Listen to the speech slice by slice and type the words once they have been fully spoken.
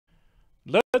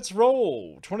Let's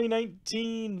roll.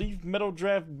 2019 Leaf Metal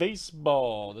Draft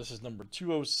Baseball. This is number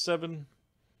 207.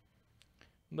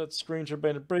 Let's screen share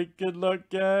bandit break. Good luck,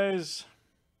 guys.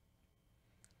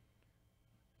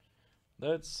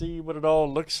 Let's see what it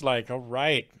all looks like. All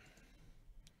right.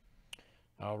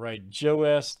 All right, Joe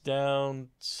S down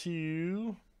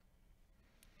to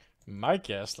Mike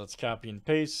S. Let's copy and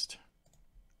paste.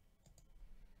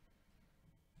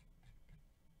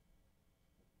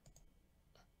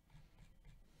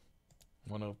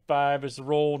 $105 is the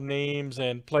roll. Names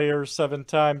and players 7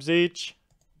 times each.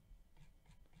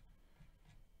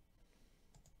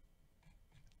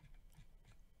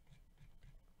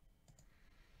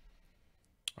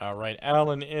 All right,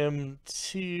 Alan M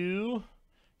to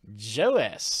Joe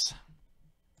S.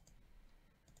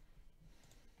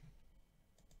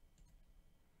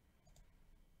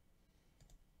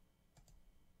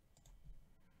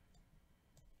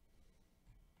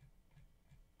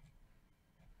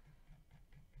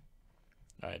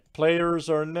 All right, players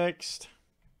are next.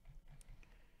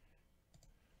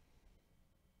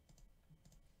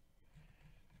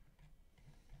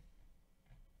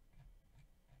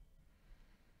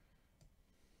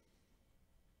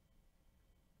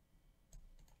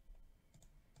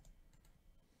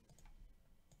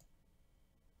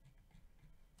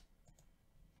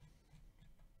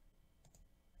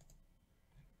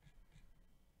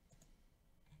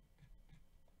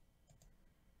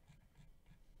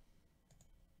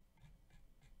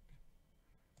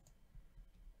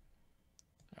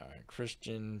 All right,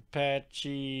 Christian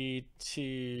Patchy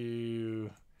to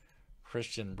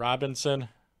Christian Robinson.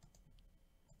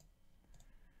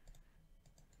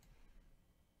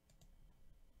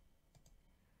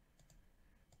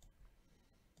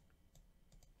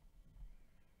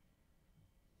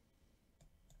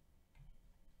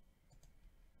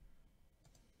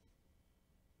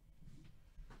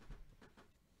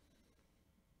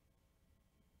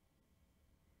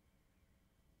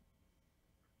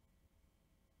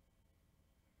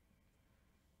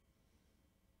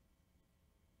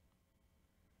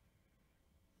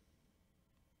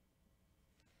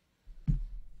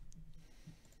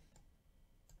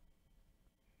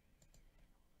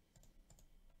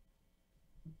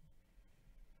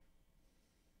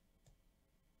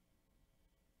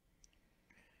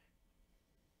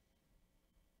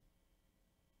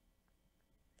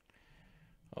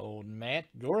 Old Matt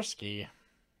Gorski.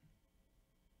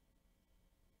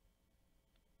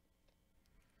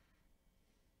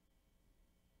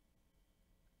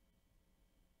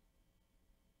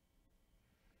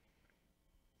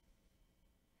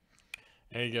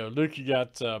 There you go. Luke, you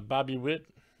got Bobby Witt.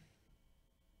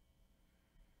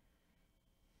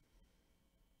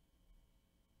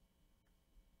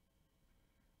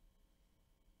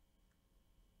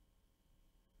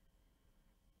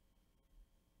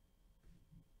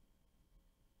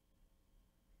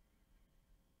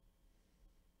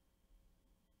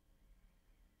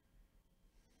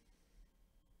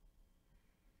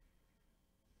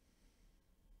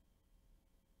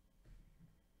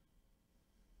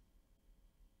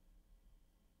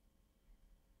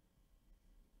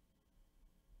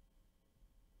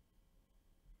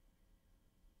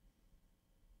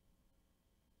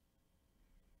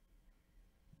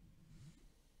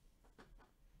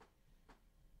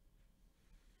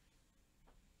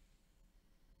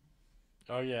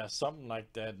 Oh, yeah, something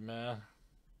like that, man.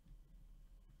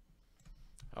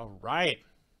 All right.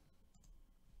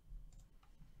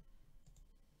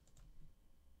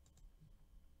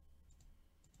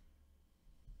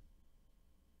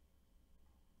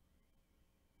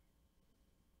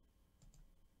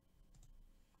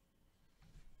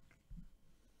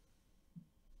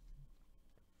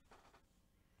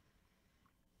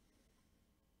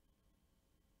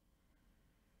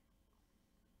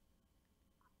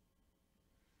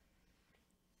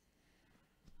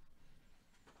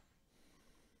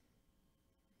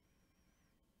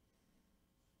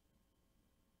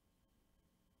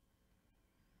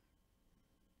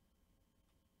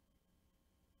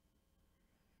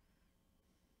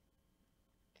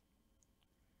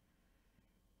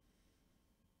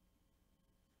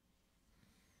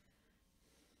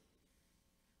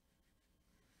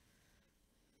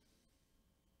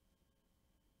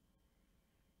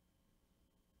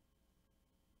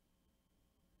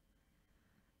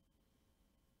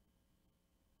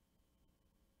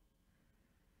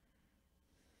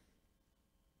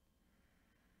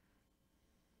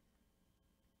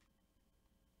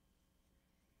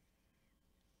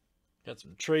 Got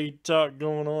some trade talk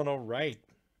going on. All right.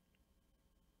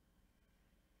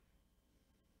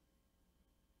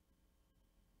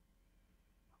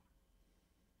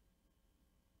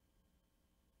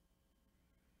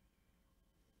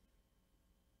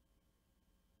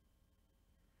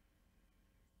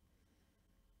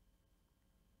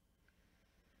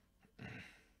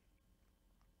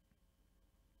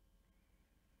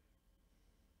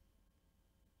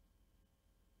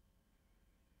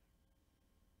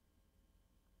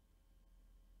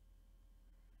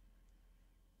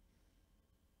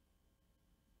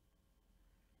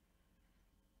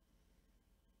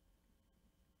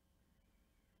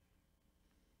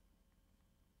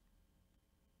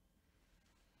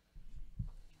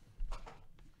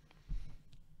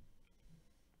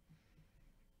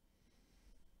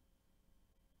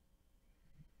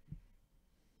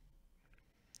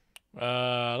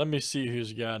 Let me see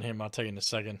who's got him. I'll tell you in a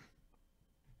second.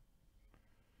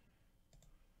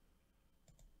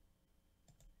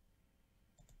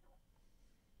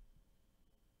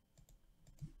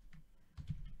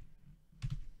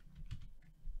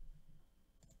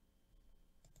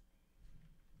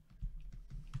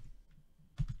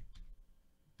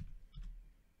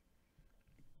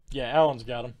 Yeah, Alan's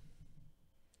got him.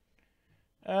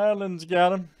 Alan's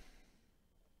got him.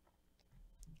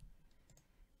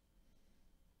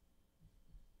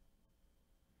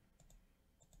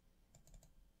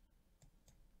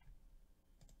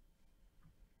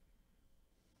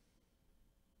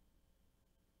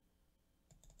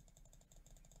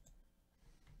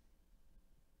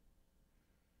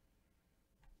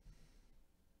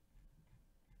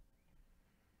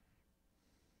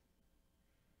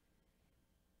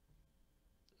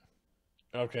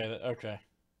 Okay, okay.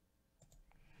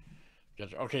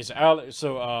 Gotcha. Okay,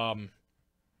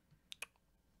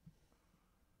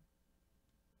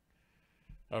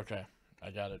 okay,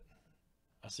 I got it.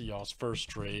 I see y'all's first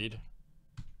trade.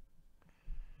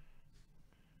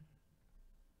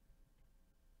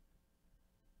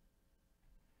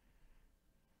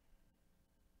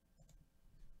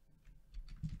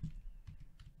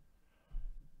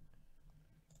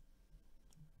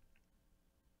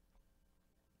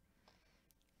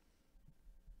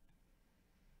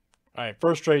 All right,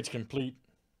 first trade's complete.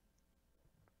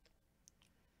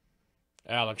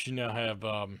 Alex, you now have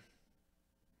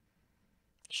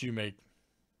Shoemake.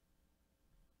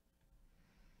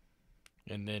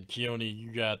 And then Keone,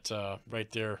 you got right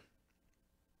there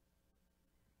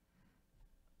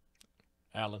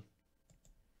Alan.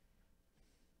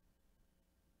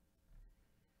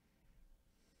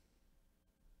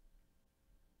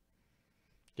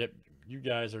 Yep, you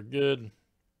guys are good.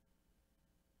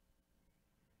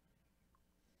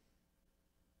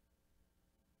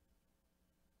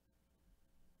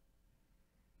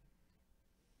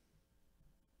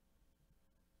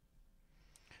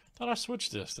 Thought I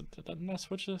switched this. Didn't I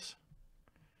switch this?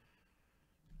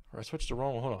 Or I switched the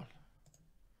wrong one. Hold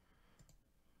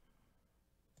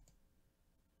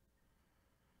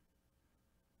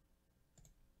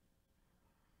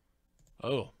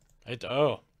on.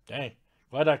 Oh, dang.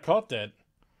 Glad I caught that.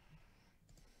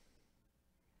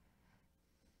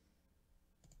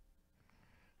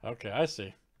 Okay, I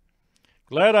see.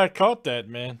 Glad I caught that,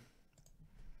 man.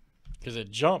 Because it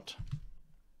jumped.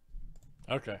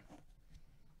 Okay.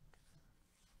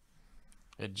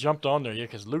 It jumped on there, yeah,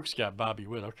 because Luke's got Bobby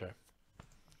Witt. Okay.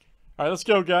 All right, let's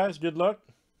go, guys. Good luck.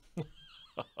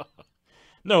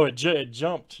 No, it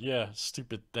jumped. Yeah,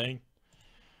 stupid thing.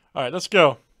 All right, let's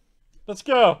go. Let's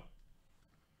go.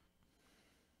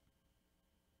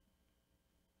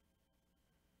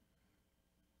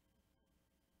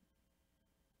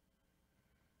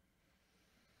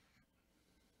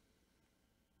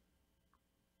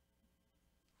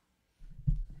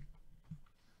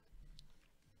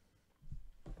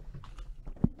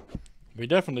 We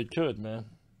definitely could, man.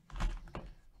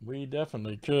 We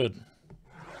definitely could.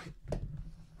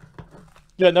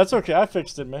 Yeah, that's okay. I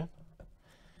fixed it, man.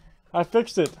 I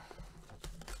fixed it.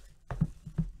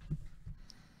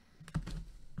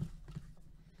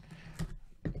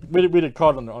 We'd have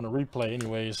caught it on a replay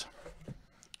anyways.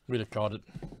 We'd have caught it.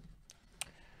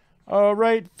 All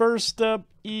right, first up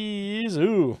is...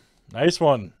 Ooh, nice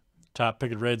one. Top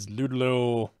picket Reds,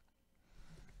 Ludlow.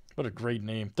 What a great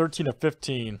name. 13 of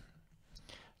 15.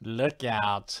 Look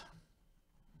out.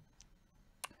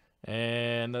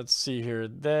 And let's see here.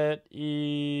 That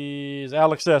is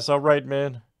Alex S. All right,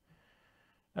 man.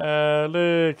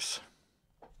 Alex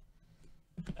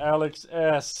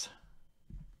S.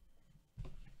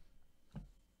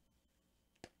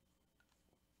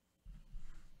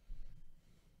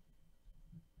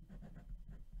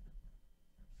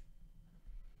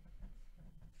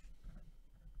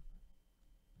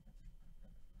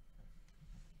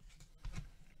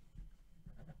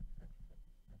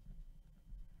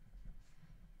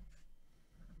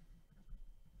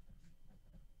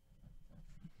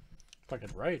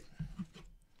 Fucking right.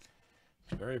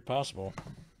 It's very possible.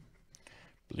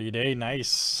 Bleed A,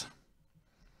 nice.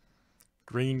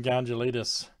 Green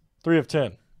Gondolatus. 3 of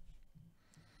 10.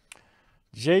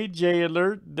 JJ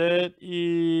alert. That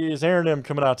is Aaron M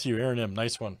coming out to you. Aaron M,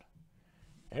 nice one.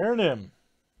 Aaron M.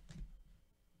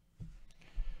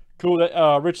 Cool.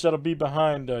 That Rich, that'll be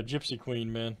behind Gypsy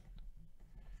Queen, man.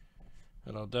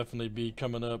 That'll definitely be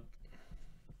coming up.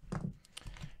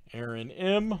 Aaron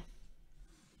M.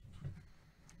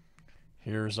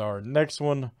 Here's our next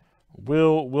one.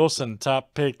 Will Wilson,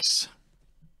 top picks.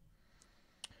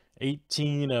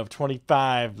 18 of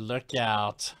 25. Look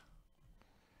out.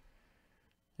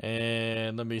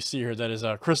 And let me see here. That is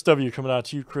Chris W. coming out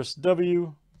to you, Chris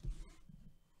W.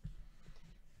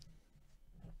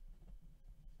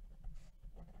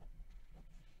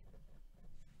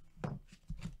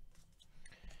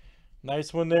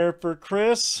 Nice one there for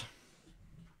Chris.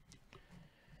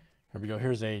 Here we go.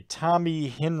 Here's a Tommy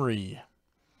Henry.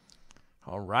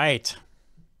 All right.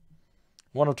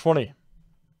 1 of 20.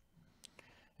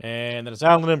 And then it's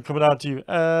Alan M. coming out to you.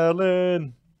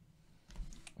 Alan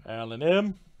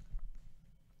M.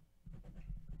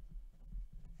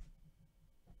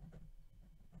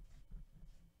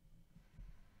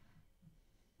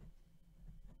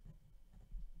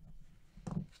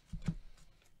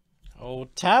 Oh,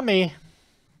 Tommy.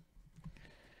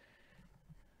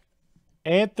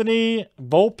 Anthony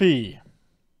Volpe.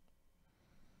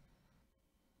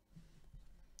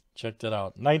 Check that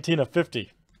out. 19 of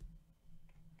 50.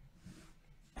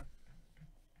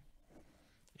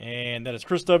 And that is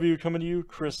Chris W. coming to you.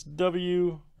 Chris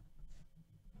W.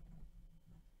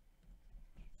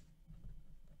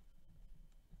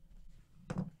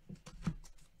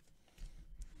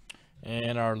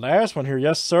 And our last one here.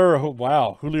 Yes, sir. Oh,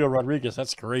 wow. Julio Rodriguez.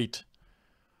 That's great.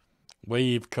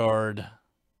 Wave card.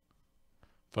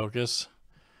 Focus.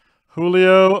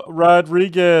 Julio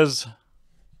Rodriguez.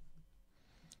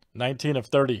 19 of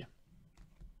 30.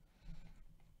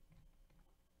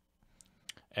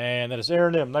 And that is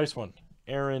Aaron M. Nice one.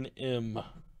 Aaron M.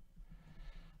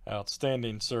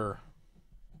 Outstanding, sir.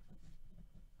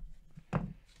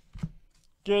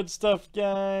 Good stuff,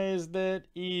 guys. That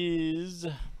is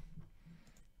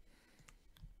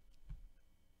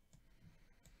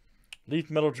Leaf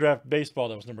Metal Draft Baseball.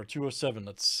 That was number 207.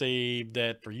 Let's save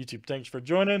that for YouTube. Thanks for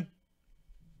joining.